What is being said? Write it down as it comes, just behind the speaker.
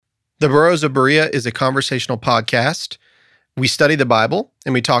The Burros of Berea is a conversational podcast. We study the Bible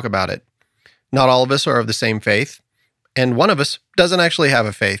and we talk about it. Not all of us are of the same faith, and one of us doesn't actually have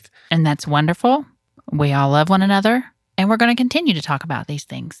a faith. And that's wonderful. We all love one another, and we're going to continue to talk about these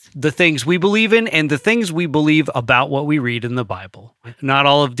things. The things we believe in and the things we believe about what we read in the Bible. Not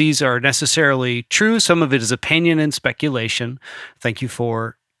all of these are necessarily true. Some of it is opinion and speculation. Thank you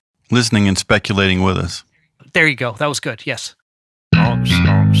for listening and speculating with us. There you go. That was good. Yes.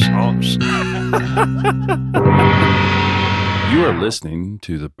 You are listening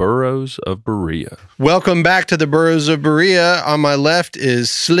to the Burros of Berea. Welcome back to the Burros of Berea. On my left is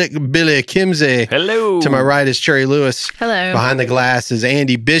Slick Billy Kimsey. Hello. To my right is Cherry Lewis. Hello. Behind the glass is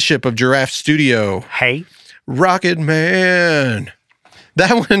Andy Bishop of Giraffe Studio. Hey. Rocket Man.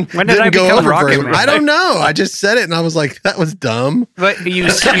 That one When did I didn't go become over Rocket very Man? I don't know. I just said it and I was like, that was dumb. But you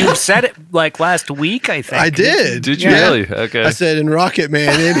said it like last week, I think. I did. Did you Yeah. really? Okay. I said in Rocket Man,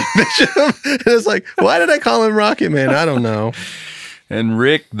 Andy Bishop. And it's like, why did I call him Rocket Man? I don't know. And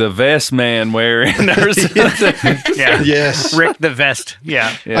Rick, the vest man wearing or something. Yeah. Yes. Rick the Vest.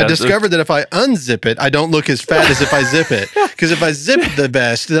 Yeah. I discovered that if I unzip it, I don't look as fat as if I zip it. Because if I zip the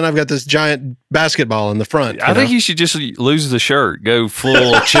vest, then I've got this giant basketball in the front. I think you should just lose the shirt. Go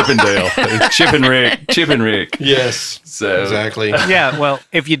full Chippendale. Chip and Rick. Yes. So Exactly. Yeah. Well,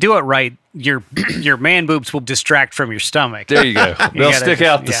 if you do it right, your man boobs will distract from your stomach. there you go. They'll gotta stick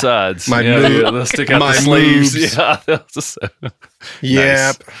out the yeah. sides. My Yeah, move- they'll stick out my the sleeves. moves. Yeah.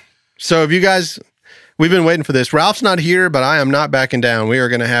 Yep. Nice. So if you guys, we've been waiting for this. Ralph's not here, but I am not backing down. We are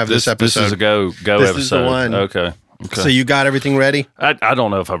going to have this episode. This is a go This episode. is the one. Okay. So you got everything ready? I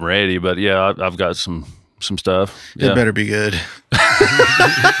don't know if I'm ready, but yeah, I've got some stuff. Yeah. It better be good.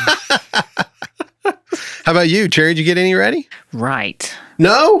 How about you, Cherry? Did you get any ready? Right.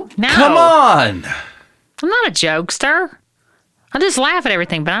 No? No. Come on. I'm not a jokester. I just laugh at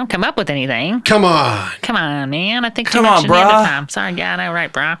everything, but I don't come up with anything. Come on. Come on, man. I think too Come much on, in the brah. time. Sorry, yeah, I know,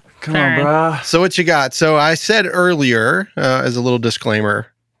 right, brah. Come on, brah. So what you got? So I said earlier, as a little disclaimer,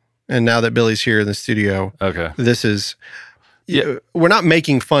 and now that Billy's here in the studio, Okay. this is, Yeah. we're not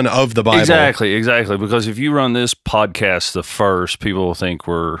making fun of the Bible. Exactly. Because if you run this podcast the first, people will think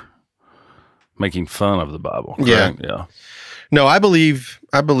we're making fun of the Bible. Correct? Yeah. No, I believe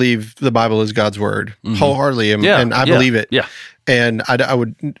the Bible is God's word wholeheartedly, and, Yeah. and I believe it. Yeah. And I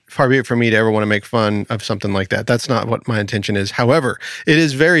would, far be it from me to ever want to make fun of something like that. That's not what my intention is. However, it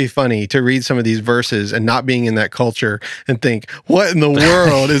is very funny to read some of these verses and not being in that culture and think, what in the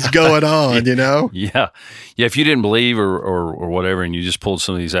world is going on, you know? Yeah. Yeah. If you didn't believe or whatever, and you just pulled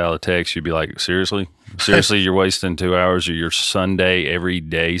some of these out of the text, you'd be like, seriously? Seriously, you're wasting 2 hours of your Sunday every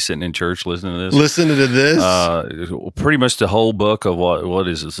day sitting in church listening to this? Listening to this? Pretty much the whole book of what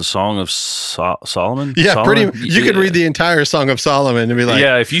is it? The Song of Solomon? Yeah, Solomon? you could read the entire Song of Solomon and be like,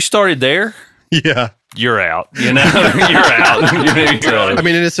 yeah, if you started there, yeah. you're out. You know, you're out. I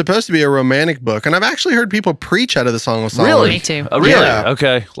mean, and it's supposed to be a romantic book, and I've actually heard people preach out of the Song of Solomon. Me too. Oh, really? Yeah.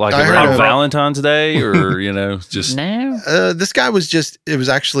 Okay. Like I heard around about- Valentine's Day, or just No. This guy was it was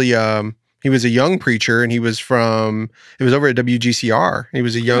actually, he was a young preacher, and it was over at WGCR. He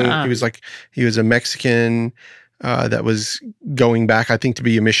was he was a Mexican that was going back, I think, to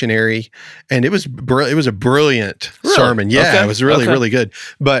be a missionary, and it was a brilliant sermon. Yeah, Okay. it was really, Okay. really good.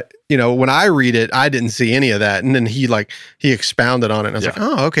 But when I read it, I didn't see any of that, and then he expounded on it, and I was like,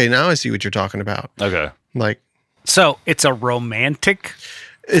 oh, okay, now I see what you're talking about. okay. Like, So it's a romantic.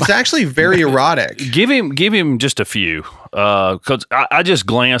 it's actually very erotic. Give him just a few, because I just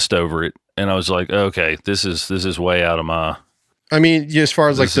glanced over it and I was like, okay, this is way out of my. I mean, as far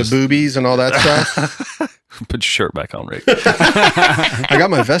as like the boobies and all that stuff. Put your shirt back on, Rick. I got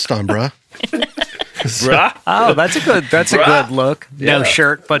my vest on, bruh. Bruh. Oh, that's a good look. No Yeah.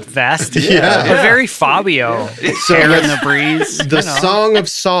 shirt, but vest. Yeah. But very Fabio. So Air in let's- the breeze. The Song of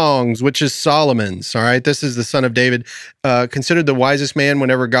Songs, which is Solomon's, all right? This is the son of David, considered the wisest man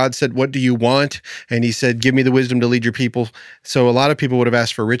whenever God said, what do you want? And he said, give me the wisdom to lead your people. So a lot of people would have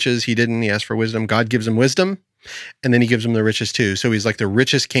asked for riches. He didn't. He asked for wisdom. God gives him wisdom, and then he gives him the riches too. So he's like the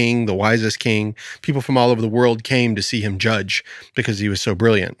richest king, the wisest king. People from all over the world came to see him judge because he was so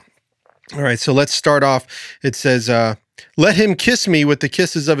brilliant. All right, so let's start off. It says, let him kiss me with the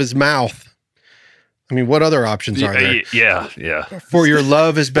kisses of his mouth. I mean, what other options are there? Yeah. For your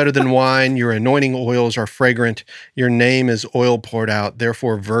love is better than wine. Your anointing oils are fragrant. Your name is oil poured out.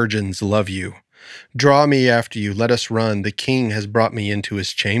 Therefore, virgins love you. Draw me after you. Let us run. The king has brought me into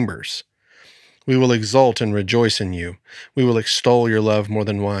his chambers. We will exult and rejoice in you. We will extol your love more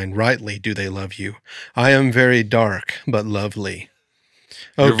than wine. Rightly do they love you. I am very dark, but lovely.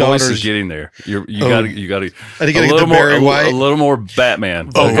 Oh, Your voice is daughters. getting there. You Oh. got to. I think I A get the little more. Barry White. A little more Batman.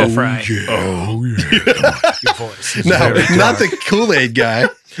 Oh, go for it. yeah. Oh yeah. Your voice is No, very not dark. the Kool-Aid guy.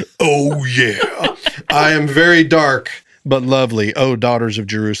 Oh, yeah. I am very dark, but lovely. Oh, daughters of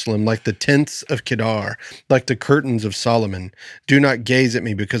Jerusalem, like the tents of Kedar, like the curtains of Solomon. Do not gaze at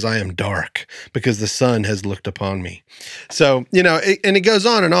me because I am dark, because the sun has looked upon me. So, and it goes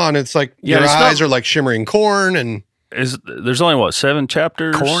on and on. It's like Yeah, your it's eyes not- are like shimmering corn, and There's only 7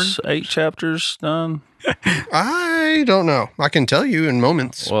 chapters? Corn? 8 chapters done. I don't know. I can tell you in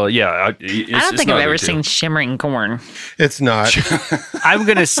moments. Well, yeah. I don't think I've ever seen shimmering corn. It's not. I'm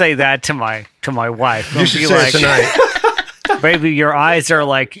gonna say that to my wife. You I'll should be say like, it tonight. baby, your eyes are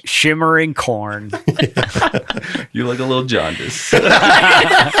like shimmering corn. You look a little jaundiced.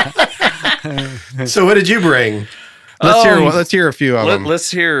 So what did you bring? Let's hear a few of them. Let's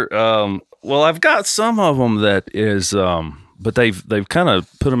hear. Well, I've got some of them that is, but they've kind of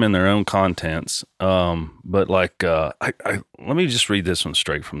put them in their own contents. But like, let me just read this one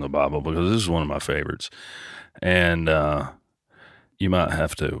straight from the Bible because this is one of my favorites, and you might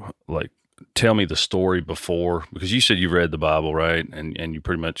have to like tell me the story before because you said you read the Bible, right? And you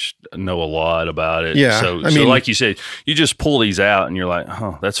pretty much know a lot about it. Yeah, So, I mean, like you said, you just pull these out and you're like,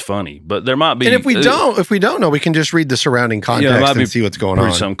 oh, that's funny. But there might be, And if we don't know, we can just read the surrounding context it might and see what's going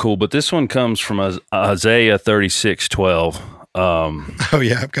on. Something cool. But this one comes from Isaiah 36:12. Oh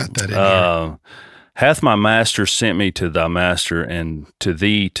yeah, I've got that in here. Hath my master sent me to thy master and to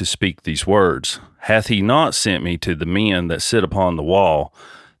thee to speak these words? Hath he not sent me to the men that sit upon the wall,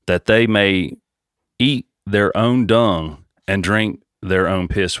 that they may eat their own dung and drink their own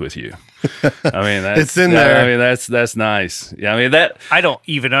piss with you? I mean, that's, It's in there. I mean, that's nice. Yeah, I mean that. I don't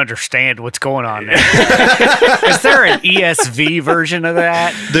even understand what's going on there. Is there an ESV version of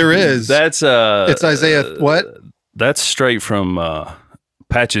that? There is. That's It's Isaiah what? That's straight from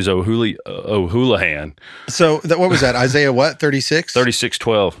Patches O'Houlihan. So what was that? Isaiah what? 36?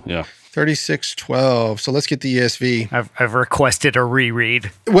 36:12. Yeah. 36:12. So let's get the ESV. I've requested a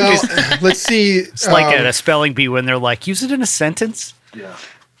reread. Well, let's see. It's like at a spelling bee when they're like, use it in a sentence.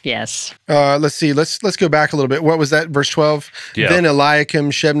 Yes. Let's see. Let's go back a little bit. What was that? Verse 12. Yeah. Then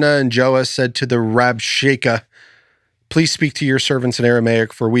Eliakim, Shebna, and Joah said to the Rabshakeh, please speak to your servants in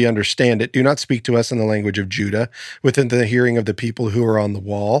Aramaic, for we understand it. Do not speak to us in the language of Judah, within the hearing of the people who are on the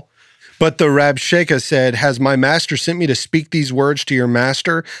wall. But the Rabshakeh said, has my master sent me to speak these words to your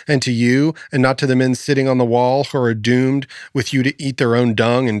master and to you, and not to the men sitting on the wall who are doomed with you to eat their own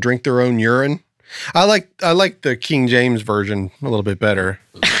dung and drink their own urine? I like the King James version a little bit better.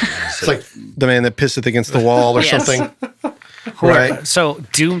 It's like the man that pisseth against the wall or Yes. something. Right. So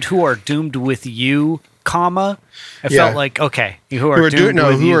who are doomed with you, comma. I Yeah. felt like, okay, who are doomed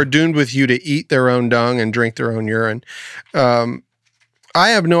with who you. are doomed with you to eat their own dung and drink their own urine. I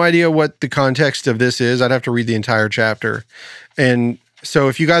have no idea what the context of this is. I'd have to read the entire chapter. And so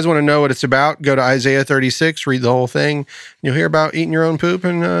if you guys want to know what it's about, go to Isaiah 36, read the whole thing. You'll hear about eating your own poop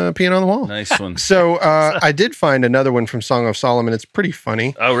and peeing on the wall. Nice one. So I did find another one from Song of Solomon. It's pretty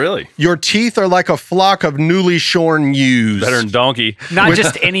funny. Oh, really? Your teeth are like a flock of newly shorn ewes. Better than donkey. Not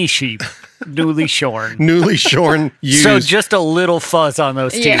just any sheep, newly shorn. Newly shorn ewes. So just a little fuzz on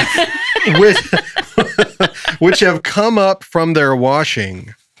those teeth. Yeah. which have come up from their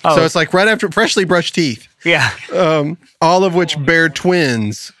washing. Oh. So it's like right after freshly brushed teeth. Yeah. All of which bear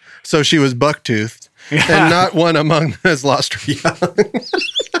twins. So she was buck-toothed, and not one among them has lost her young.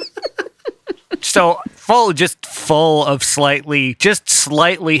 So full of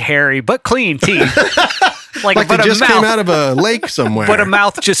slightly hairy but clean teeth. Like they but a just mouth, came out of a lake somewhere. but a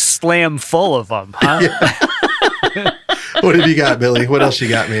mouth just slammed full of them. Huh? What have you got, Billy? What else you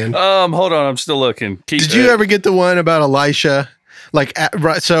got, man? Hold on. I'm still looking. Did you ever get the one about Elisha?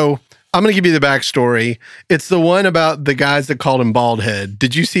 So I'm going to give you the backstory. It's the one about the guys that called him bald head.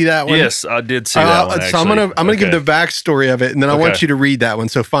 Did you see that one? Yes, I did see that one. So I'm gonna give the backstory of it, and then I want Okay. you to read that one.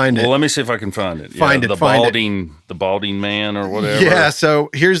 So find it. Well, let me see if I can find it. Find it, The find it. the balding man or whatever. Yeah, so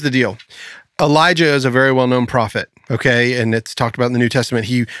here's the deal. Elijah is a very well-known prophet, okay? And it's talked about in the New Testament.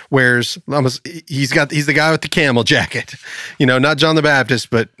 He wears he's the guy with the camel jacket. Not John the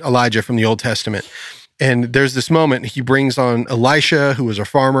Baptist, but Elijah from the Old Testament. And there's this moment he brings on Elisha, who was a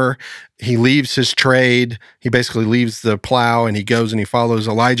farmer. He leaves his trade. He basically leaves the plow and he goes and he follows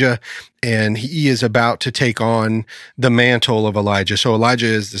Elijah. And he is about to take on the mantle of Elijah. So Elijah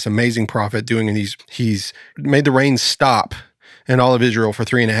is this amazing prophet he's made the rain stop in all of Israel for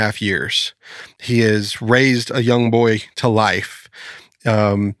 3.5 years. He has raised a young boy to life.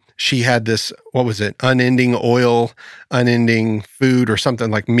 she had this, what was it? Unending oil, unending food or something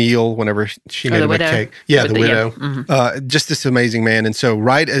like meal whenever she made him a cake. Yeah, the widow. Mm-hmm. Just this amazing man. And so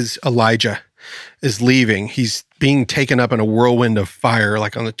right as Elijah is leaving, he's being taken up in a whirlwind of fire,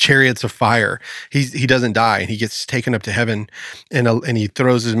 like on the chariots of fire. He doesn't die, and he gets taken up to heaven, and he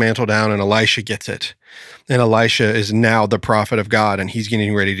throws his mantle down, and Elisha gets it. And Elisha is now the prophet of God, and he's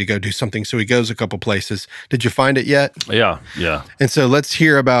getting ready to go do something. So he goes a couple places. Did you find it yet? Yeah. And so let's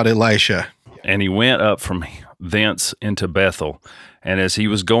hear about Elisha. And he went up from thence into Bethel. And as he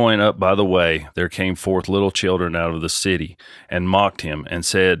was going up by the way, there came forth little children out of the city, and mocked him, and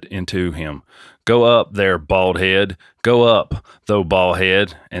said unto him, Go up there, bald head. Go up, thou bald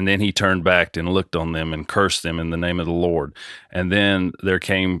head. And then he turned back and looked on them and cursed them in the name of the Lord. And then there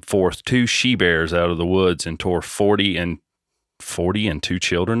came forth 2 she-bears out of the woods, and tore 40 and 2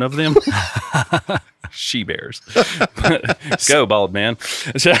 children of them. She-bears. Go, bald man.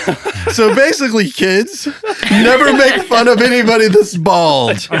 So basically, kids, never make fun of anybody that's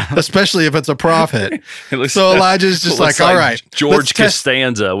bald, especially if it's a prophet. So Elijah's just like, all right. George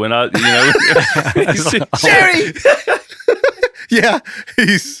Costanza, when Jerry! Yeah,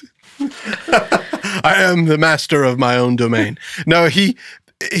 I am the master of my own domain. No,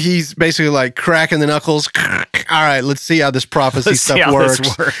 he's basically like cracking the knuckles. All right, let's see how this prophecy stuff works.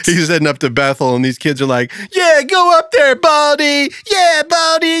 He's heading up to Bethel, and these kids are like, yeah, go up there, Baldy. Yeah,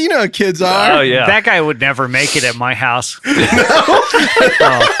 Baldy. You know how kids are. Oh, yeah. That guy would never make it at my house. No.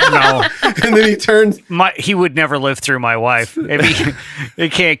 And then he turns. He would never live through my wife. He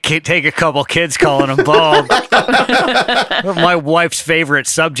can't take a couple kids calling him bald. My wife's favorite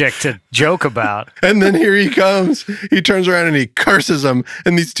subject to joke about. And then here he comes. He turns around and he curses them.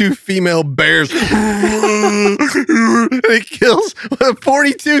 And these 2 female bears. And he kills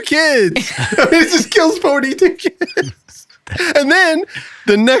 42 kids. I mean, he just kills 42 kids. And then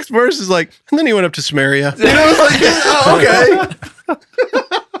the next verse is like, and then he went up to Samaria. You know, it's like, oh, okay.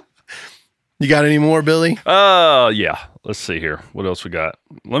 You got any more, Billy? Yeah. Let's see here. What else we got?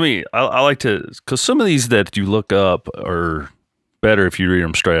 I like to, because some of these that you look up are better if you read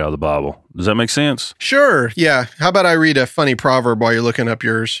them straight out of the Bible. Does that make sense? Sure. Yeah. How about I read a funny proverb while you're looking up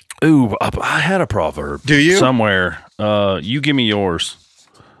yours? Ooh, I had a proverb. Do you? Somewhere. You give me yours.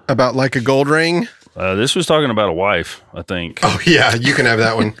 About like a gold ring? This was talking about a wife, I think. Oh, yeah. You can have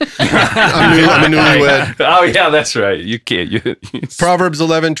that one. I'm a newlywed. Oh, yeah, that's right. You can't. Proverbs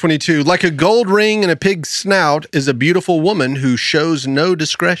 11:22. Like a gold ring in a pig's snout is a beautiful woman who shows no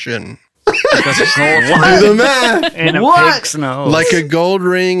discretion. Do the math. And a pig's nose. Like a gold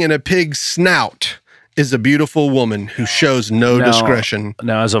ring in a pig's snout is a beautiful woman who shows no discretion.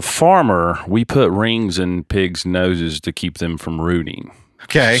 Now, as a farmer, we put rings in pigs' noses to keep them from rooting.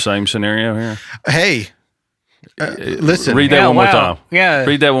 Okay. Same scenario here. Hey, listen. Read that one more time. Yeah.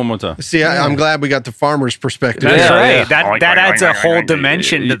 Read that one more time. See, I'm glad we got the farmer's perspective. That's here. right. That adds a whole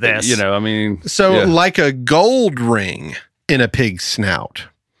dimension to this. You know, I mean. So, like a gold ring in a pig's snout.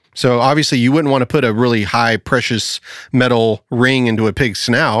 So, obviously, you wouldn't want to put a really high, precious metal ring into a pig's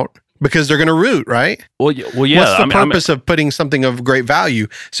snout because they're going to root, right? Well, yeah. What's the purpose of putting something of great value?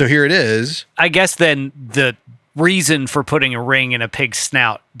 So, here it is. I guess then the reason for putting a ring in a pig's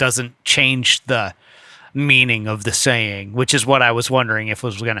snout doesn't change the meaning of the saying, which is what I was wondering if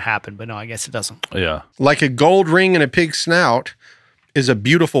was going to happen. But no, I guess it doesn't. Yeah. Like a gold ring in a pig's snout is a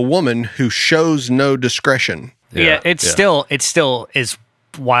beautiful woman who shows no discretion. Yeah, it still is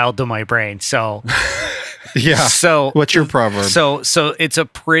wild to my brain. So yeah. So what's your proverb? So it's a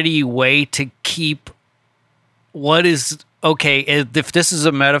pretty way to keep what is okay. If this is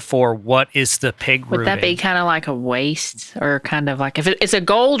a metaphor, what is the pig rooting? Would that be kind of like a waste, or kind of like if it's a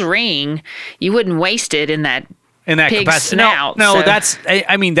gold ring, you wouldn't waste it in that pig's capacity. Snout. No, so. that's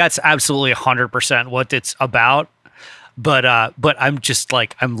absolutely 100% what it's about. But I'm just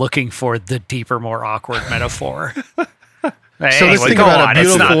like, I'm looking for the deeper, more awkward metaphor. So let's think about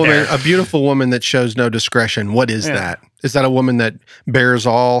a beautiful woman that shows no discretion. What is that? Is that a woman that bears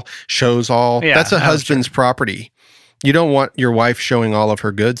all, shows all? Yeah, that's a husband's property. You don't want your wife showing all of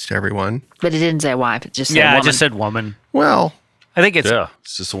her goods to everyone. But it didn't say wife. It just said woman. It just said woman. Well, I think it's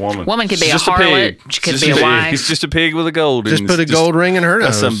just a woman. Woman could be a harlot. She could be a wife. He's just a pig with a gold. Just put a gold ring in her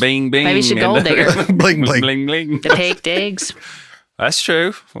nose. Some bing bing. Maybe she's a gold digger. Bling bling. Bling bling. The pig digs. That's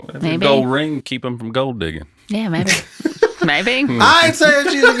true. Maybe. Gold ring keep them from gold digging. Yeah, maybe. Maybe. I ain't saying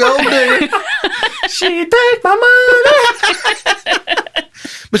she's a gold digger. She take my money.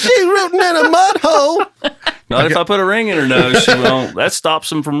 But she's rooting in a mud hole. Not if I put a ring in her nose, she won't. That stops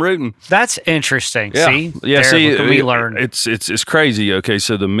them from rooting. That's interesting. Yeah. See? Yeah, There, we learned. It's crazy. Okay,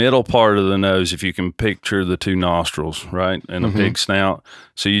 so the middle part of the nose, if you can picture the two nostrils, right, and a pig snout.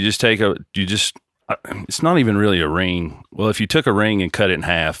 So you just it's not even really a ring. Well, if you took a ring and cut it in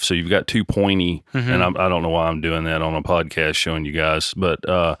half, so you've got two pointy, and I don't know why I'm doing that on a podcast showing you guys, but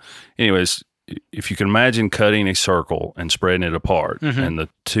anyways, if you can imagine cutting a circle and spreading it apart, and the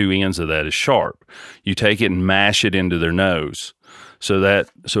two ends of that is sharp, you take it and mash it into their nose, so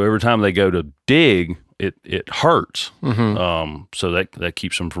every time they go to dig, it hurts. So that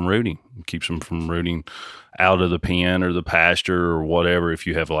keeps them from rooting. Keeps them from rooting out of the pen or the pasture or whatever. If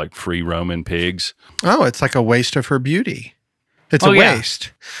you have like free roaming pigs, it's like a waste of her beauty. It's a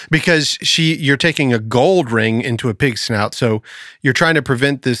waste because you're taking a gold ring into a pig snout. So you're trying to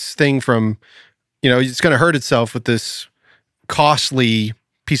prevent this thing from, it's going to hurt itself with this costly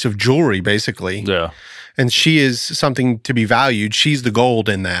piece of jewelry, basically. Yeah. And she is something to be valued. She's the gold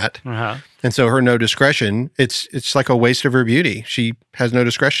in that. And so her no discretion, it's like a waste of her beauty. She has no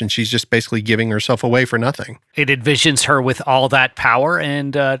discretion. She's just basically giving herself away for nothing. It envisions her with all that power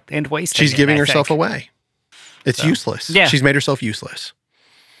and wasting. She's giving herself away. It's useless. Yeah. She's made herself useless.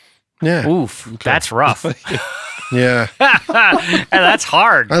 Yeah. Oof, that's rough. Yeah. And that's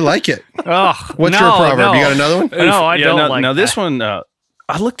hard. I like it. Oh, What's your proverb? You got another one? No, I don't like now that. this one,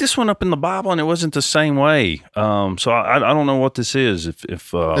 I looked this one up in the Bible and it wasn't the same way. So I don't know what this is. If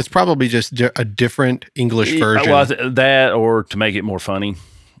it's probably just a different English version. Well, that or to make it more funny.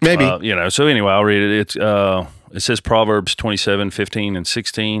 Maybe. So anyway, I'll read it. It says Proverbs 27:15 and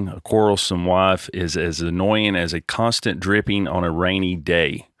 16. A quarrelsome wife is as annoying as a constant dripping on a rainy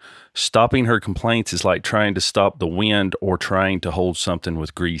day. Stopping her complaints is like trying to stop the wind or trying to hold something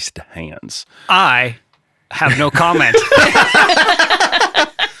with greased hands. I have no comment.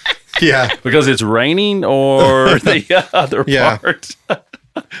 Yeah. Because it's raining or the other part.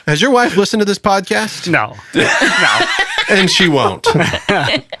 Has your wife listened to this podcast? No. And she won't.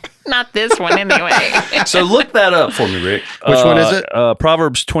 Not this one, anyway. So look that up for me, Rick. Which one is it?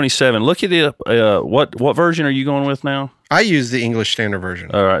 Proverbs 27. Look it up. What version are you going with now? I use the English Standard Version.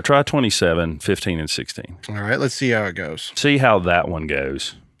 All right, try 27, 15, and 16. All right, let's see how it goes. See how that one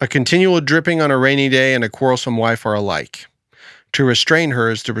goes. A continual dripping on a rainy day and a quarrelsome wife are alike. To restrain her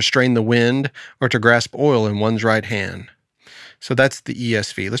is to restrain the wind or to grasp oil in one's right hand. So that's the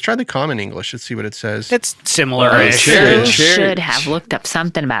ESV. Let's try the Common English. Let's see what it says. It's similar. I Sure. should have looked up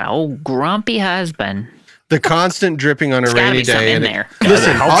something about old grumpy husband. The constant dripping on a There's gotta rainy be something day. in And there.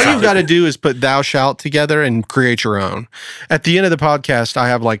 listen, all you've got to do is put thou shalt together and create your own. At the end of the podcast, I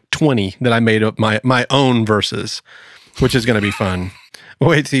have like 20 that I made up my own verses, which is going to be fun.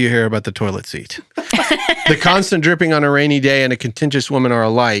 Wait till you hear about the toilet seat. The constant dripping on a rainy day and a contentious woman are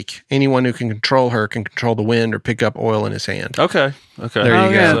alike. Anyone who can control her can control the wind or pick up oil in his hand. Okay. There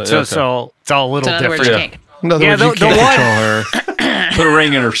you go. So it's all a little So in other words, different. you can't. In other words, you can't control her. Put a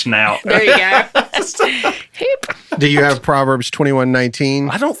ring in her snout. There you go. Hip. Do you have Proverbs 21:19?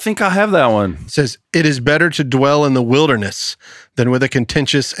 I don't think I have that one. It says, "It is better to dwell in the wilderness than with a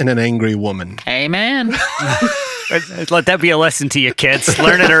contentious and an angry woman." Amen. Let that be a lesson to you, kids.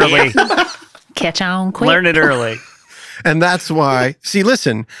 Learn it early. Catch on quick. Learn it early. And that's why, see,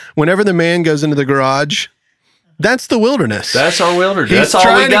 listen, whenever the man goes into the garage, that's the wilderness. That's our wilderness. He's That's all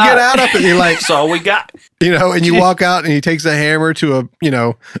trying we got. to get out of it. You're like, That's all we got. and you walk out and he takes a hammer to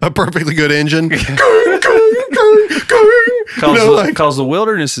a perfectly good engine. Because the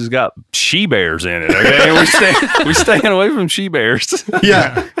wilderness has got she bears in it. Okay, we staying away from she bears.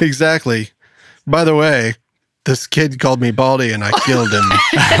 Yeah, exactly. By the way, this kid called me Baldy and I killed him.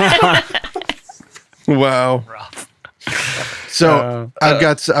 Wow. So I've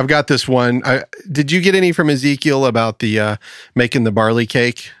got this one. Did you get any from Ezekiel about the making the barley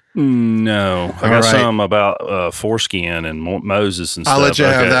cake? No, I got right. some about foreskin and Moses and stuff. I'll let you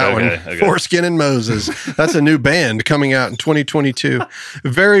have that one. Okay. Foreskin and Moses. That's a new band coming out in 2022.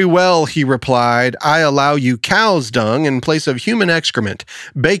 Very well, he replied. I allow you cow's dung in place of human excrement.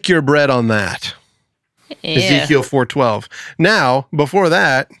 Bake your bread on that. Yeah. Ezekiel 4:12. Now, before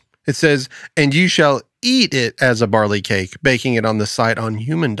that, it says, and you shall eat it as a barley cake, baking it on the site on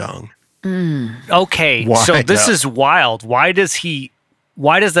human dung. Okay, Why? so this is wild. Why does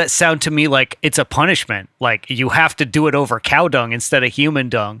that sound to me like it's a punishment? Like you have to do it over cow dung instead of human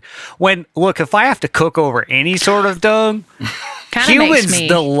dung. When, look, if I have to cook over any sort of dung, Kinda makes human's me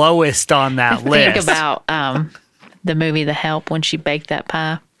the lowest on that list. think about the movie The Help when she baked that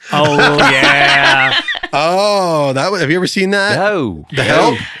pie. Oh yeah. Oh, have you ever seen that? No. The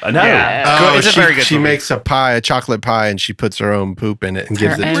Help? No. Yeah. Oh, It's a very good she movie. makes a chocolate pie, and she puts her own poop in it and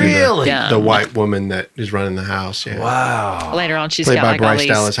gives it to Really? the white woman that is running the house. Yeah. Wow. Later on, she's Played got by like all Bryce these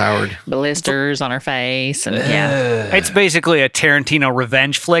Dallas Howard. blisters on her face, and yeah. It's basically a Tarantino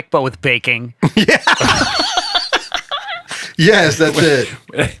revenge flick, but with baking. Yes, that's it.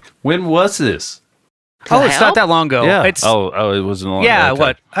 When was this? Oh, it's not that long ago. Yeah. It's it wasn't long yeah.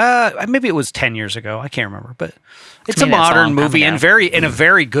 ago. What? Maybe it was 10 years ago. I can't remember, but it's To a me, that's a modern long time movie ago. and a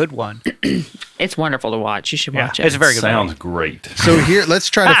very good one. It's wonderful to watch. You should Yeah, watch it. it's a very good. Sounds movie. great. So here, let's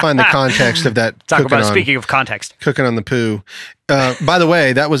try to find the context of that. Talk about on, speaking of context. cooking on the poo. By the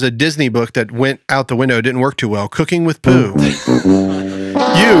way, that was a Disney book that went out the window. It didn't work too well. Cooking with Poo.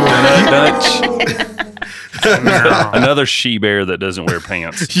 Another she bear that doesn't wear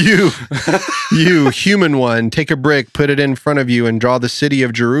pants. You human one, take a brick, put it in front of you, and draw the city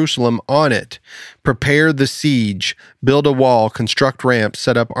of Jerusalem on it. Prepare the siege, build a wall, construct ramps,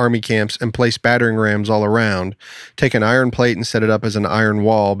 set up army camps, and place battering rams all around. Take an iron plate and set it up as an iron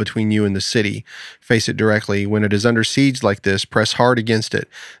wall between you and the city. Face it directly. When it is under siege like this, press hard against it.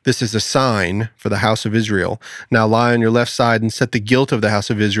 This is a sign for the house of Israel. Now lie on your left side and set the guilt of the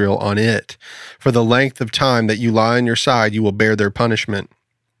house of Israel on it. For the length of time that you lie on your side, you will bear their punishment.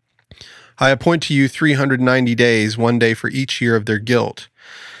 I appoint to you 390 days, 1 day for each year of their guilt.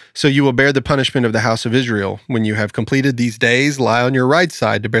 So you will bear the punishment of the house of Israel. When you have completed these days, lie on your right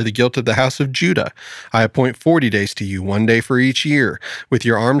side to bear the guilt of the house of Judah. I appoint 40 days to you, 1 day for each year. With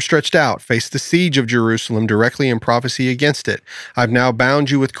your arms stretched out, face the siege of Jerusalem directly in prophecy against it. I've now bound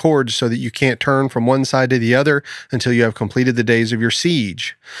you with cords so that you can't turn from one side to the other until you have completed the days of your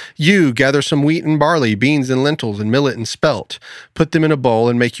siege. You gather some wheat and barley, beans and lentils, and millet and spelt. Put them in a bowl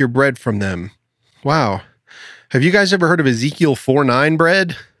and make your bread from them. Wow. Have you guys ever heard of Ezekiel 4:9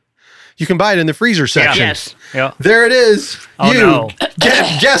 bread? You can buy it in the freezer section. Yes. Yeah. There it is. Oh, no.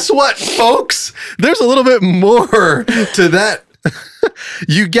 Guess what, folks? There's a little bit more to that.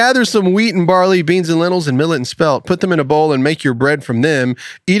 You gather some wheat and barley, beans and lentils, and millet and spelt. Put them in a bowl and make your bread from them.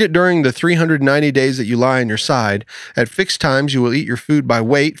 Eat it during the 390 days that you lie on your side. At fixed times, you will eat your food by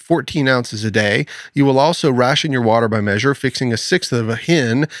weight, 14 ounces a day. You will also ration your water by measure, fixing a sixth of a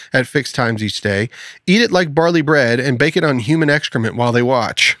hin at fixed times each day. Eat it like barley bread and bake it on human excrement while they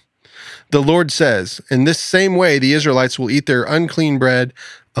watch. The Lord says, in this same way, the Israelites will eat their unclean bread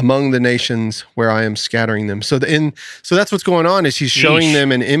among the nations where I am scattering them. So that's what's going on is he's showing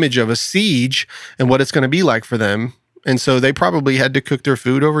them an image of a siege and what it's going to be like for them. And so they probably had to cook their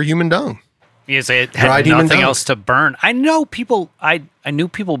food over human dung. Yes, it Dried had human nothing dung. else to burn. I knew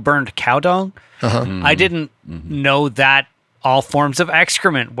people burned cow dung. I didn't know that all forms of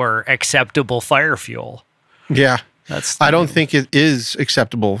excrement were acceptable fire fuel. Yeah. I don't think it is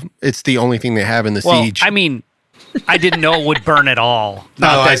acceptable. It's the only thing they have in the Well, siege. I mean, I didn't know it would burn at all.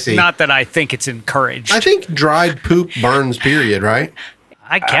 I see. Not that I think it's encouraged. I think dried poop burns, period, right?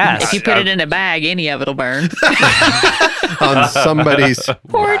 I guess. If you put it in a bag, any of it'll burn. On somebody's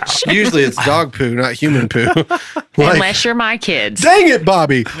Porch. Usually it's dog poo, not human poo. Unless you're my kids. Dang it,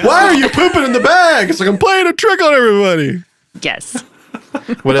 Bobby. Why are you pooping in the bag? It's like I'm playing a trick on everybody. Yes.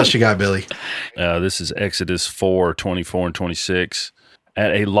 What else you got, Billy? This is Exodus 4:24 and 26.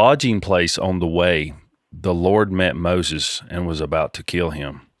 At a lodging place on the way, the Lord met Moses and was about to kill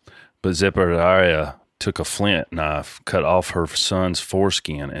him. But Zipporah took a flint knife, cut off her son's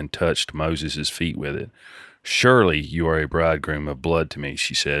foreskin, and touched Moses' feet with it. Surely you are a bridegroom of blood to me,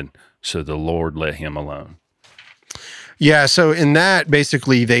 she said. So the Lord let him alone. Yeah, so in that,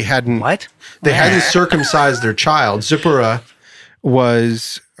 basically, they hadn't hadn't circumcised their child. Zipporah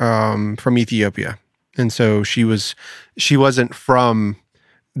was from Ethiopia, and so she wasn't from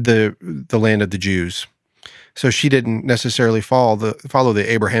the land of the Jews. So she didn't necessarily follow the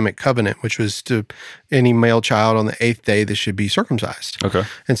Abrahamic covenant, which was to any male child on the 8th day that should be circumcised. Okay.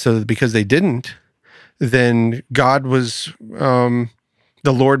 And so because they didn't, then God was the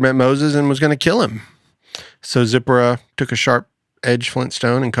Lord met Moses and was going to kill him. So Zipporah took a sharp edge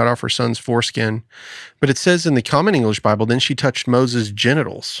flintstone and cut off her son's foreskin. But it says in the Common English Bible, then she touched Moses'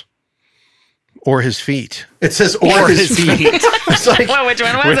 genitals or his feet. It says or his feet. It's like, Well, which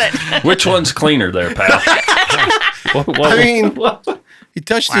one was it? Which one's cleaner there, pal? I mean, he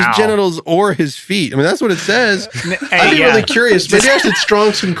touched his genitals or his feet. I mean, that's what it says. I'd be really curious. Maybe I should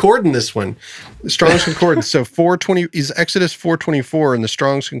Strong's Concordance this one. The Strong's Concordance. So 420 is Exodus 4:24 in the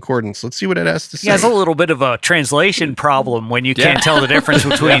Strong's Concordance. Let's see what it has to say. He has a little bit of a translation problem when you can't tell the difference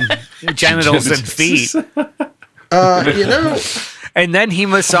between genitals and feet. You know, And then he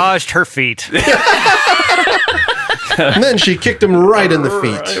massaged her feet. And then she kicked him right in the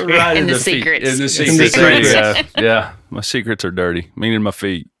feet. Right In the feet. secrets. In the In the secrets. secrets. Yeah. My secrets are dirty, meaning my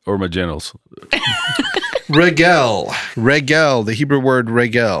feet or my genitals. Regel. Regel, the Hebrew word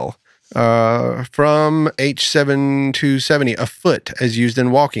regel. From H7 to 70, a foot as used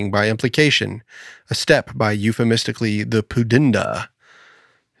in walking by implication. A step by euphemistically the pudenda.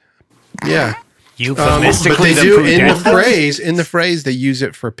 Yeah. Euphemistically, But they the do in pudenda? the phrase they use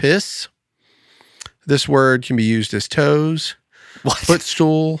it for piss. This word can be used as toes,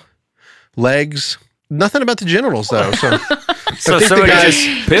 footstool, legs. Nothing about the genitals though. So, So I think the somebody guys,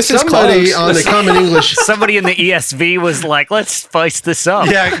 just- Piss is somebody close. on the Common English, Somebody in the ESV was like, let's spice this up.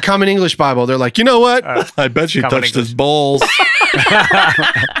 yeah, Common English Bible. They're like, you know what? I bet she Common touched English. his balls.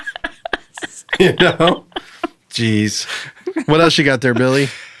 You know, jeez. What else you got there, Billy?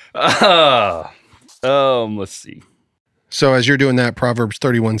 Let's see. So as you're doing that, Proverbs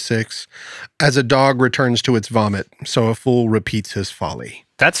 31:6, as a dog returns to its vomit, so a fool repeats his folly.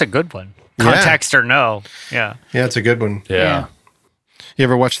 That's a good one. Yeah. Context or no. Yeah. Yeah, it's a good one. Yeah. You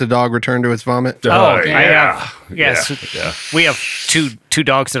ever watch the dog return to its vomit? Oh, yeah. I have. Yes. Yeah. We have two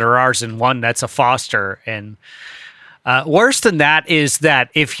dogs that are ours and one that's a foster. And worse than that is that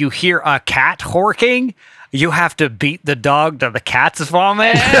if you hear a cat horking, you have to beat the dog to the cat's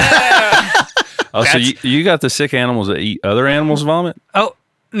vomit. Oh, so That's- you got the sick animals that eat other animals' vomit? Oh,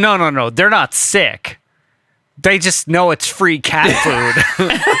 no. They're not sick. They just know it's free cat food.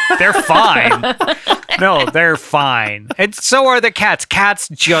 They're fine. No, they're fine. And so are the cats. Cats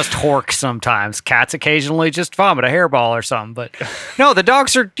just hork sometimes. Cats occasionally just vomit a hairball or something. But no, the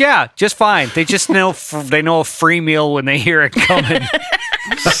dogs are, just fine. They just know they know a free meal when they hear it coming.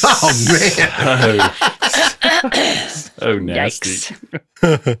 Oh man. Oh, nasty.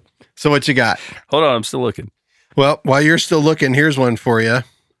 Yikes. So what you got? Hold on, I'm still looking. Well, while you're still looking, here's one for you.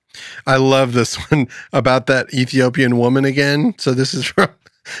 I love this one about that Ethiopian woman again. So this is from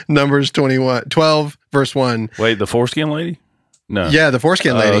Numbers 12, verse 1. Wait, the foreskin lady? No. Yeah, the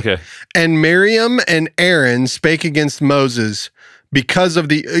foreskin lady. okay. And Miriam and Aaron spake against Moses because of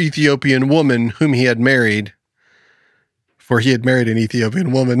the Ethiopian woman whom he had married, for he had married an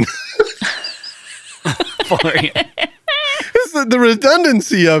Ethiopian woman. It's the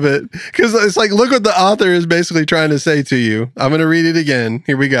redundancy of it. Because it's like, look what the author is basically trying to say to you. I'm going to read it again.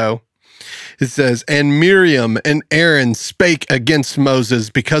 Here we go. It says, and Miriam and Aaron spake against Moses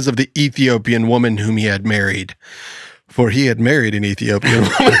because of the Ethiopian woman whom he had married, for he had married an Ethiopian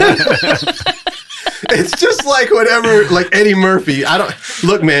woman. It's just like whatever, like Eddie Murphy.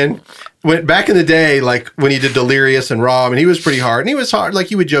 Look, man, when back in the day, like when he did Delirious and Raw, and he was pretty hard. And he was hard. Like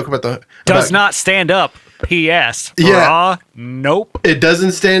he would joke about Does not stand up. P.S. Yeah. Raw, nope. It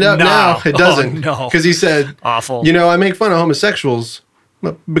doesn't stand up No. now. It doesn't. Oh, no. Because he said, Awful. you know, I make fun of homosexuals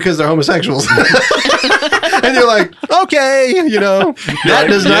because they're homosexuals. And you're like, okay, you know, that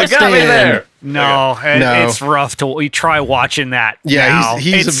does not You got me stand. there. No, No. it's rough to. You try watching that. Yeah, now.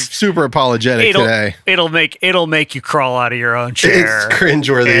 he's super apologetic today. It'll make you crawl out of your own chair. It's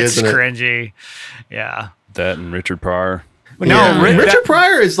cringeworthy, It's isn't it? cringy. Yeah. That and Richard Pryor. No, Yeah. Ri- Richard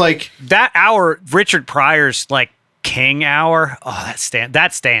Pryor is like, that hour, Richard Pryor's like King hour. Oh, that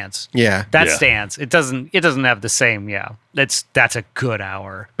stands. yeah, That Yeah. stands. It doesn't have the same. Yeah, that's a good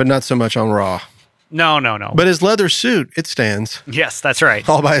hour. but not so much on Raw. No. But his leather suit, it stands Yes, that's right.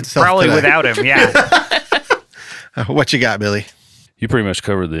 all by itself. Probably today. without him. Yeah. What you got, Billy? You pretty much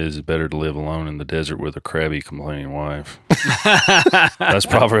covered the "Is it better to live alone in the desert with a crabby complaining wife?" That's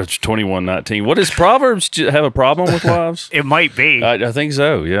Proverbs 21:19. What does Proverbs have a problem with wives? It might be. I think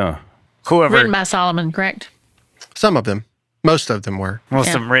so. Yeah. Whoever. Written by Solomon, correct? Some of them. Most of them were. Most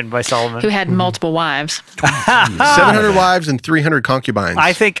Yeah. of them written by Solomon. Who had multiple wives. 700 wives and 300 concubines.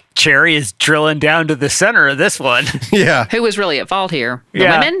 I think Cherry is drilling down to the center of this one. yeah. Who was really at fault here? The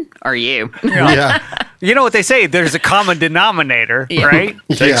Yeah. women or you? Yeah. You know what they say? There's a common denominator, Yeah. right?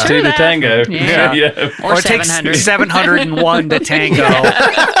 Takes Yeah. two to that. tango. Yeah. yeah. Or it takes 700. 701 to tango.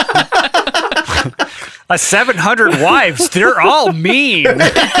 A 700 wives, they're all mean.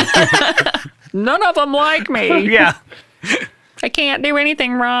 None of them like me. Yeah. I can't do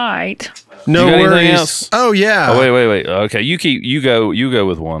anything right. No You got anything worries. else? Oh, yeah. Oh wait. Okay, you go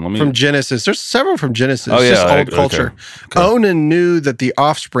with one. Let me. From Genesis. There's several from Genesis. Oh, yeah, Just old okay. culture. Onan knew that the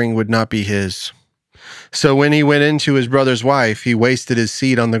offspring would not be his. So when he went into his brother's wife, he wasted his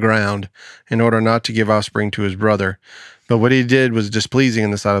seed on the ground in order not to give offspring to his brother. But what he did was displeasing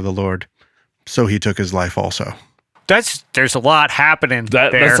in the sight of the Lord. So he took his life also. There's a lot happening there.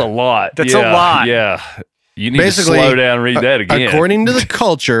 That's a lot. That's a lot. Yeah. You need Basically, to slow down and read that again. According to the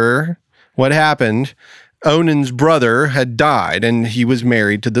culture, what happened, Onan's brother had died, and he was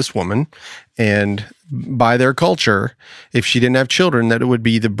married to this woman. And by their culture, if she didn't have children, that it would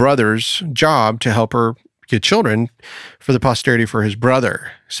be the brother's job to help her get children for the posterity for his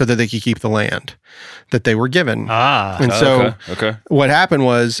brother, so that they could keep the land that they were given. And so what happened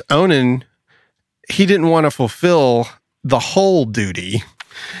was Onan, he didn't want to fulfill the whole duty.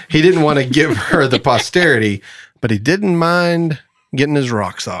 He didn't want to give her the posterity, but he didn't mind getting his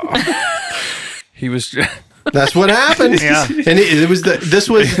rocks off. He was. That's what happened. Yeah. And this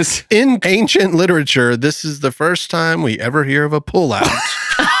was in ancient literature. This is the first time we ever hear of a pullout.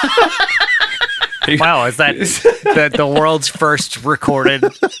 Wow, is that the world's first recorded?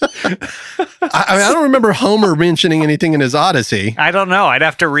 I don't remember Homer mentioning anything in his Odyssey. I don't know. I'd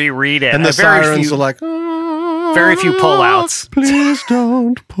have to reread it. And the sirens are like, very few pullouts. Please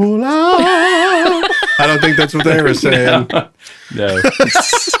don't pull out. I don't think that's what they were saying. No.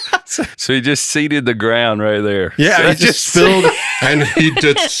 So he just seeded the ground right there. Yeah, he just spilled, and he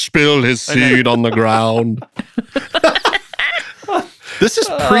did spill his seed on the ground. This is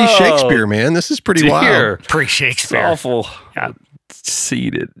pre-Shakespeare, man. This is pretty wild. It's Pre-Shakespeare. awful. Yeah.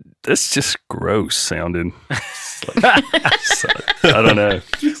 Seeded. That's just gross sounding. I don't know.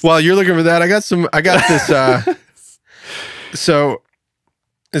 While you're looking for that, I got this. So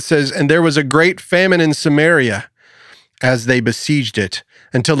it says, and there was a great famine in Samaria as they besieged it,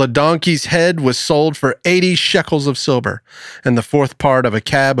 until a donkey's head was sold for 80 shekels of silver, and the fourth part of a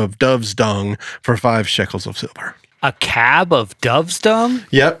cab of dove's dung for 5 shekels of silver. A cab of dove's dung?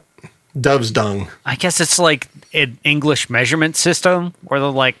 Yep. Dove's dung. I guess it's like an English measurement system where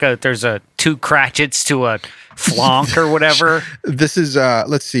there's a 2 cratchits to a flonk or whatever. This is,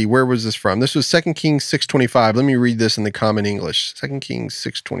 let's see, where was this from? This was 2 Kings 6:25. Let me read this in the Common English. 2 Kings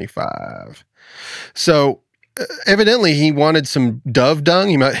 6:25. So evidently he wanted some dove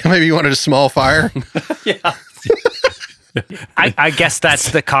dung. Maybe he wanted a small fire. Yeah. I guess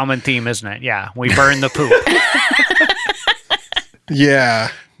that's the common theme, isn't it? Yeah. We burn the poop. Yeah.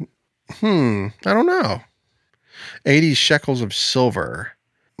 I don't know. 80 shekels of silver.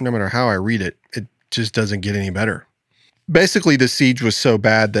 No matter how I read it, it just doesn't get any better. Basically, the siege was so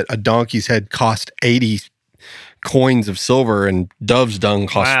bad that a donkey's head cost 80 coins of silver and dove's dung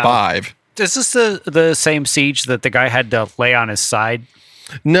cost 5. Is this the same siege that the guy had to lay on his side?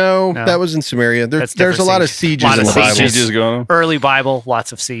 No, that was in Samaria. There's a lot of sieges Lot in of the Bible. Sieges going. Early Bible,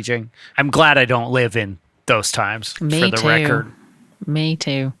 lots of sieging. I'm glad I don't live in those times, for the record. Me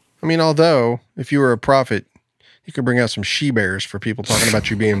too. I mean, although, if you were a prophet, you could bring out some she-bears for people talking about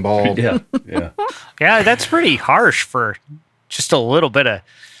you being bald. Yeah. Yeah, that's pretty harsh for just a little bit of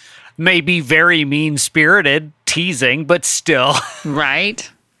maybe very mean-spirited teasing, but still. Right?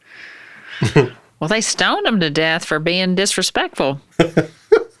 Well, they stoned him to death for being disrespectful.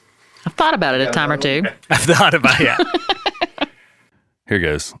 I've thought about it a time or two. I've thought about it. Here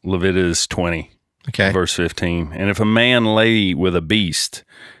goes. Leviticus 20, Okay. verse 15. And if a man lay with a beast,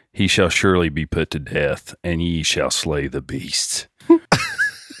 he shall surely be put to death, and ye shall slay the beast.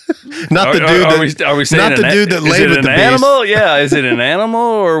 Not the dude Are we saying not the dude that laid with an the beast. animal? Yeah, is it an animal,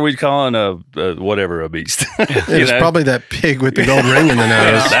 or are we calling a whatever a beast? It's probably that pig with the gold ring in the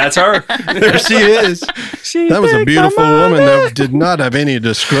nose. That's her. There she is. That was a beautiful woman that did not have any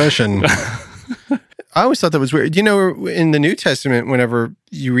discretion. I always thought that was weird. You know, in the New Testament, whenever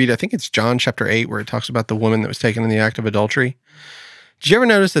you read, I think it's John chapter 8, where it talks about the woman that was taken in the act of adultery. Did you ever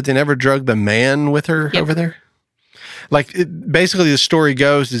notice that they never drug the man with her over there? Like, basically the story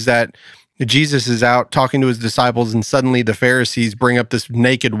goes is that Jesus is out talking to his disciples, and suddenly the Pharisees bring up this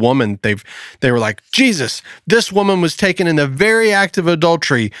naked woman. They were like, Jesus, this woman was taken in the very act of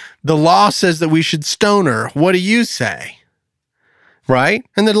adultery. The law says that we should stone her. What do you say? Right?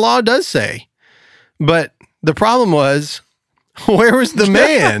 And the law does say. But the problem was, where was the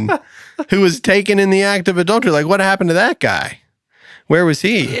man who was taken in the act of adultery? Like, what happened to that guy? Where was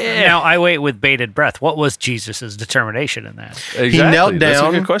he? Yeah. Now, I wait with bated breath. What was Jesus' determination in that? Exactly. He knelt down. That's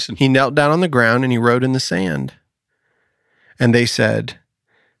a good question. He knelt down on the ground and he wrote in the sand. And they said,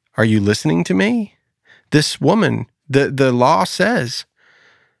 are you listening to me? This woman, the law says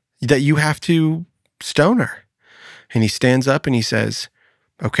that you have to stone her. And he stands up and he says,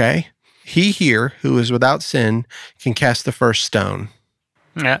 okay, he here who is without sin can cast the first stone.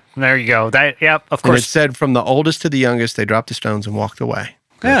 Yeah, there you go. Of And it course. said from the oldest to the youngest, they dropped the stones and walked away.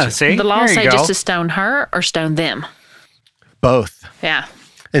 Yeah, see? The law There you say go. just to stone her or stone them. Both. Yeah.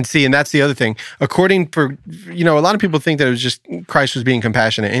 And see, and that's the other thing. A lot of people think that it was just Christ was being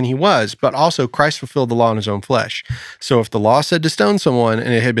compassionate, and he was, but also Christ fulfilled the law in his own flesh. So if the law said to stone someone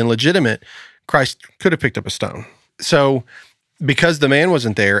and it had been legitimate, Christ could have picked up a stone. So because the man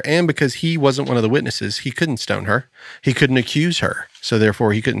wasn't there and because he wasn't one of the witnesses, he couldn't stone her. He couldn't accuse her. So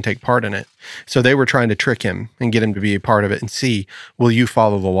therefore, he couldn't take part in it. So they were trying to trick him and get him to be a part of it and see, will you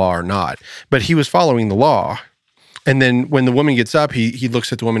follow the law or not? But he was following the law. And then when the woman gets up, he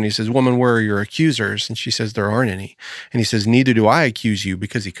looks at the woman and he says, woman, where are your accusers? And she says, there aren't any. And he says, neither do I accuse you,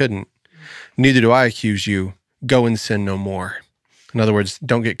 because he couldn't. Neither do I accuse you. Go and sin no more. In other words,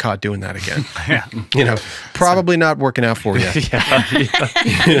 don't get caught doing that again. Yeah. Probably not working out for you.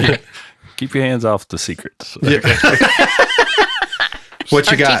 Yeah. Keep your hands off the secrets. Yeah. What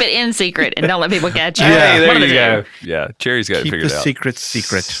you got? Keep it in secret and don't let people catch you. Hey, there One of you the go. two. Yeah, Cherry's got it Keep figured the out. secret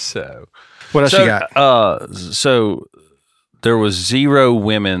secret. So, What else you got? So there was 0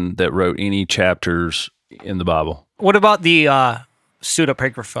 women that wrote any chapters in the Bible. What about the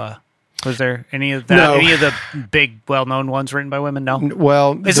pseudepigrapha? Was there any of that? No. Any of the big, well-known ones written by women? No.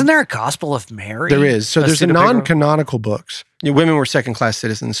 Well, Isn't there a Gospel of Mary? there is. So there's a pseudepigrapha? non-canonical books. Women were second-class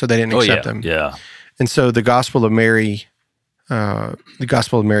citizens, so they didn't accept them. Yeah. And so the Gospel of Mary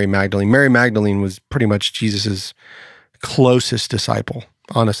Magdalene. Mary Magdalene was pretty much Jesus's closest disciple,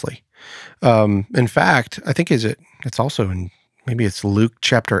 honestly. In fact, I think it's also in, maybe it's Luke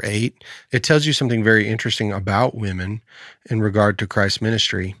chapter 8. It tells you something very interesting about women in regard to Christ's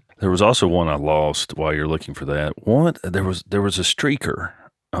ministry. There was also one I lost while you're looking for that. There was a streaker,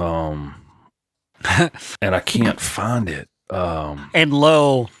 and I can't find it. And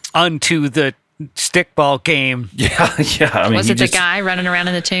lo, unto the stickball game. Yeah. I mean, Was it the guy running around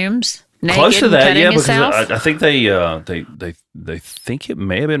in the tombs? Naked close to and that? cutting Yeah, because himself? I think they think it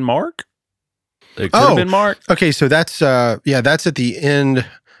may have been Mark. It could have been Mark. Okay, so that's that's at the end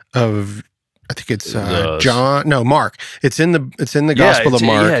of, I think it's John. No, Mark. It's in the Gospel of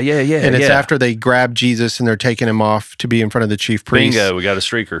Mark. Yeah. And it's after they grab Jesus and they're taking him off to be in front of the chief priest. Bingo, we got a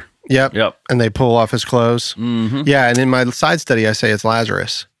streaker. Yep. And they pull off his clothes. Mm-hmm. Yeah, and in my side study, I say it's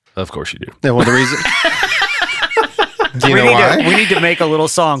Lazarus. Of course you do. Yeah, well, the reason. Do you know why? We need to make a little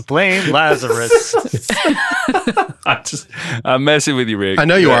song. Blame Lazarus. I'm messing with you, Rick. I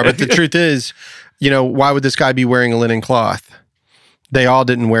know you are, but the truth is, why would this guy be wearing a linen cloth? They all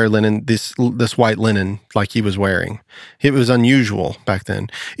didn't wear linen, this white linen like he was wearing. It was unusual back then.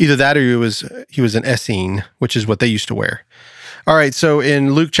 Either that or he was an Essene, which is what they used to wear. All right, so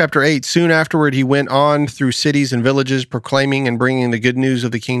in Luke chapter 8, soon afterward, he went on through cities and villages, proclaiming and bringing the good news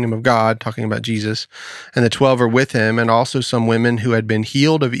of the kingdom of God, talking about Jesus. And the 12 are with him, and also some women who had been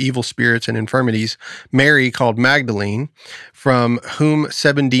healed of evil spirits and infirmities, Mary, called Magdalene, from whom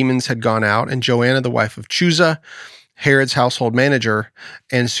 7 demons had gone out, and Joanna, the wife of Chuza, Herod's household manager,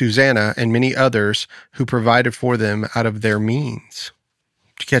 and Susanna, and many others who provided for them out of their means.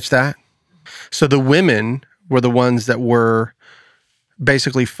 Did you catch that? So the women were the ones that were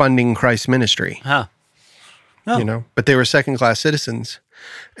basically funding Christ's ministry. Huh. Oh. But they were second-class citizens.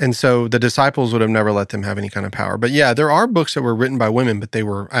 And so the disciples would have never let them have any kind of power. But yeah, there are books that were written by women, but they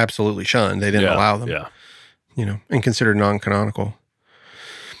were absolutely shunned. They didn't allow them. Yeah. And considered non-canonical.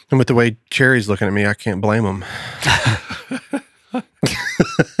 And with the way Cherry's looking at me, I can't blame him.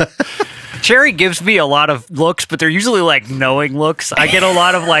 Cherry gives me a lot of looks, but they're usually like knowing looks. I get a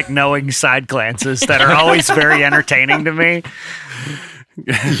lot of like knowing side glances that are always very entertaining to me.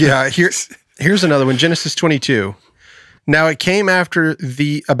 Yeah, here's another one. Genesis 22. Now it came after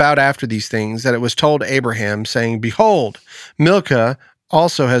these things that it was told Abraham, saying, behold, Milcah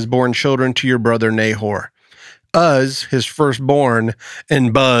also has borne children to your brother Nahor. Uz, his firstborn,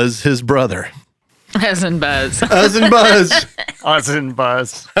 and Buzz, his brother. As in Buzz. Uz and Buzz. Us and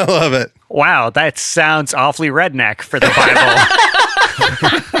Buzz. I love it. Wow, that sounds awfully redneck for the Bible.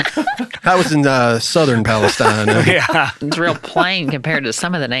 That was in southern Palestine. Yeah. It's real plain compared to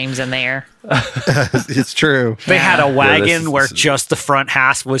some of the names in there. It's true. They had a wagon this is- where just the front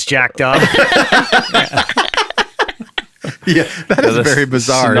half was jacked up. Yeah, that is very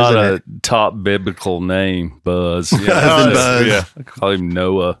bizarre, Not isn't a it? top biblical name, Buzz. Buzz and Buzz. Yeah, I call him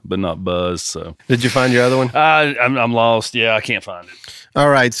Noah, but not Buzz. So Did you find your other one? I'm lost. Yeah, I can't find it. All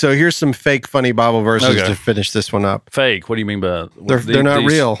right, so here's some fake funny Bible verses Okay. to finish this one up. Fake. What do you mean by They're not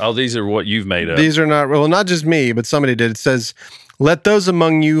real. Oh, these are what you've made up. These are not, well, not just me, but somebody did. It says, let those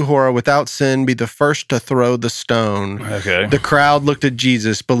among you who are without sin be the first to throw the stone. Okay. The crowd looked at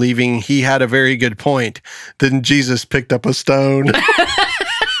Jesus, believing he had a very good point. Then Jesus picked up a stone.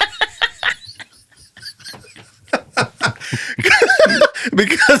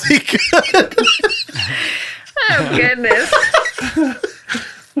 Because he could. Oh, goodness.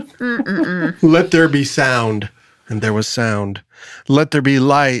 Let there be sound, and there was sound. Let there be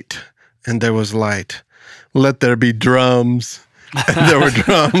light, and there was light. Let there be drums, And there were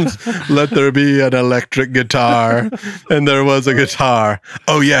drums. Let there be an electric guitar. And there was a guitar.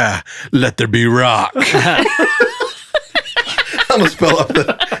 Oh, yeah. Let there be rock. I almost fell off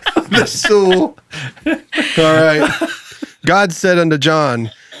the stool. All right. God said unto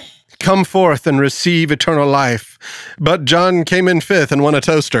John, come forth and receive eternal life. But John came in fifth and won a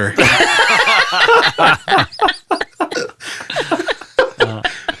toaster.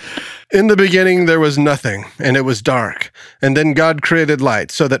 In the beginning, there was nothing, and it was dark. And then God created light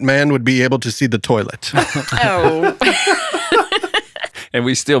so that man would be able to see the toilet. Oh. And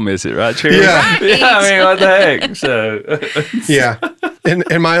we still miss it, right, Cherry? Yeah. Right. Yeah, I mean, what the heck? So, Yeah.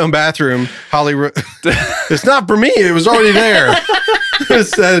 In my own bathroom, Holly wrote, it's not for me. It was already there. It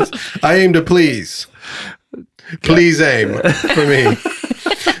says, I aim to please. Please aim for me.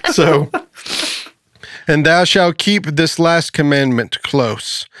 So, and thou shalt keep this last commandment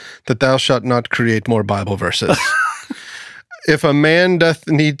close, that thou shalt not create more Bible verses. If a man doth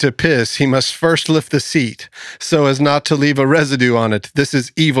need to piss, he must first lift the seat, so as not to leave a residue on it. This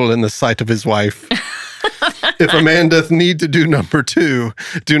is evil in the sight of his wife. If a man doth need to do number 2,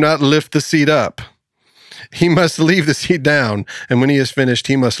 do not lift the seat up. He must leave the seat down, and when he is finished,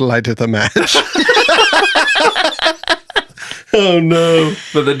 he must lighteth a match. Oh, no.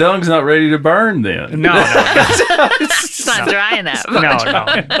 but the dung's not ready to burn then. No. It's not dry enough. No.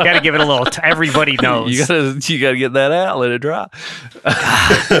 Got to give it a little. Everybody knows. You gotta get that out, let it dry.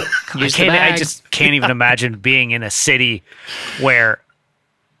 I just can't even imagine being in a city where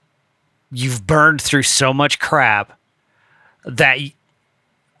you've burned through so much crap that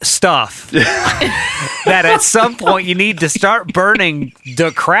that at some point you need to start burning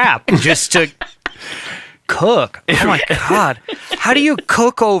the crap just to cook. Oh my God. How do you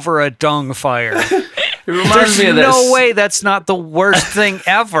cook over a dung fire? It reminds There's me of that. no way that's not the worst thing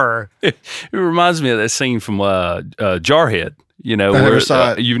ever. It reminds me of that scene from Jarhead. You know, never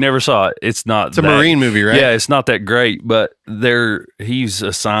saw it. You've never saw it. It's not. It's a Marine movie, right? Yeah, it's not that great, but he's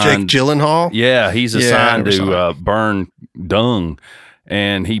assigned. Jake Gyllenhaal? Yeah, he's I assigned never saw to burn dung,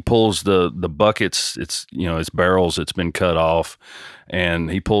 and he pulls the buckets. It's it's barrels that's been cut off,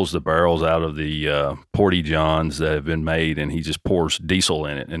 and he pulls the barrels out of the porty johns that have been made, and he just pours diesel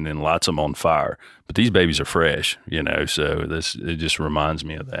in it, and then lights them on fire. But these babies are fresh, so it just reminds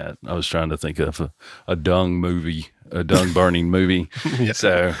me of that. I was trying to think of a dung movie, a dung burning movie. Yeah.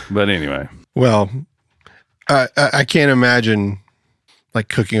 So, but anyway. Well, I can't imagine like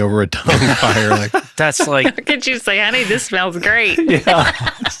cooking over a dung fire. Like, That's like, Could you say, honey, this smells great?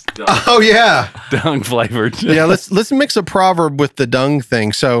 oh yeah, Dung flavored. yeah. Let's mix a proverb with the dung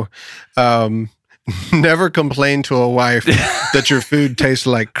thing. So, never complain to a wife that your food tastes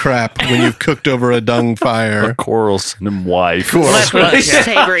like crap when you've cooked over a dung fire. Quarrelsome wife. Let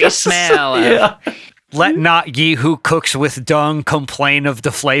savory smell. Yeah. let not ye who cooks with dung complain of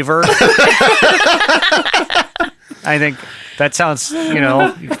the flavor. I think that sounds, you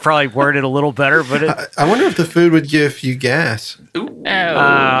could probably word it a little better, but I wonder if the food would give you gas. Oh.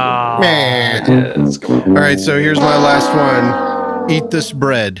 All right, so here's my last one. Eat this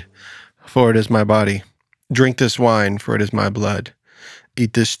bread, for it is my body. Drink this wine, for it is my blood.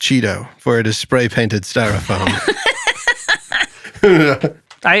 Eat this Cheeto, for it is spray-painted styrofoam.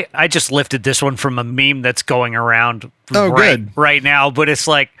 I just lifted this one from a meme that's going around good. right now, but it's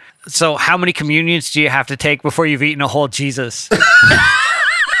like, so how many communions do you have to take before you've eaten a whole Jesus?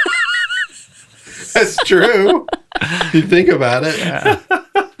 That's true. You think about it. Yeah.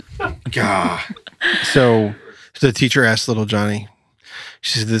 God. So the teacher asked little Johnny,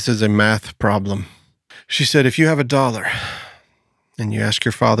 she said, this is a math problem. She said, if you have $1 and you ask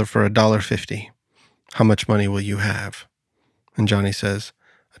your father for $1.50, how much money will you have? And Johnny says,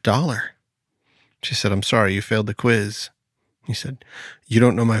 $1. She said, I'm sorry, you failed the quiz. He said, you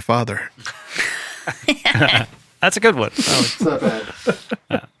don't know my father. That's a good one. It's not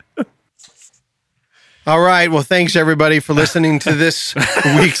bad. All right. Well, thanks everybody for listening to this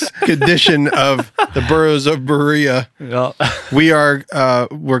week's edition of the Burros of Berea. Well,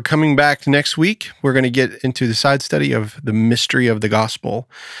 We're coming back next week. We're going to get into the side study of the mystery of the gospel.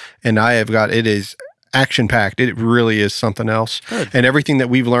 And it is action-packed. It really is something else. Good. And everything that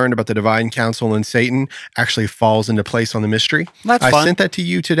we've learned about the divine counsel and Satan actually falls into place on the mystery. That's I fun. sent that to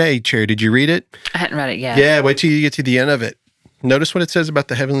you today, Chair. Did you read it? I hadn't read it yet. Yeah, wait till you get to the end of it. Notice what it says about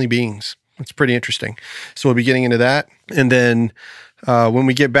the heavenly beings. It's pretty interesting. So we'll be getting into that. And then when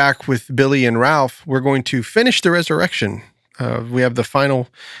we get back with Billy and Ralph, we're going to finish the resurrection. We have the final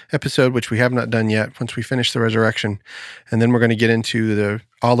episode, which we have not done yet, once we finish the resurrection. And then we're going to get into the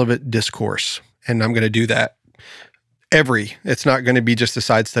Olivet Discourse. And I'm going to do that it's not going to be just a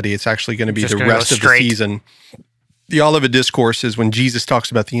side study. It's actually going to be Just the gonna go rest of the straight. season. The Olivet Discourse is when Jesus talks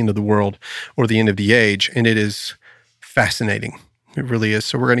about the end of the world or the end of the age, and it is fascinating. It really is.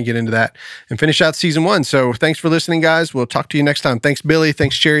 So we're going to get into that and finish out season 1. So thanks for listening, guys. We'll talk to you next time. Thanks, Billy.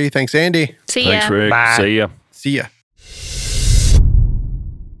 Thanks, Cherry. Thanks, Andy. See ya. Thanks, Rick. Bye. See ya. See ya.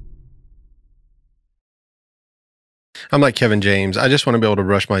 I'm like Kevin James. I just want to be able to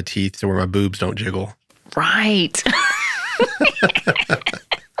brush my teeth to where my boobs don't jiggle. Right.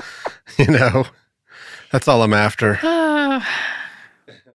 You know, that's all I'm after.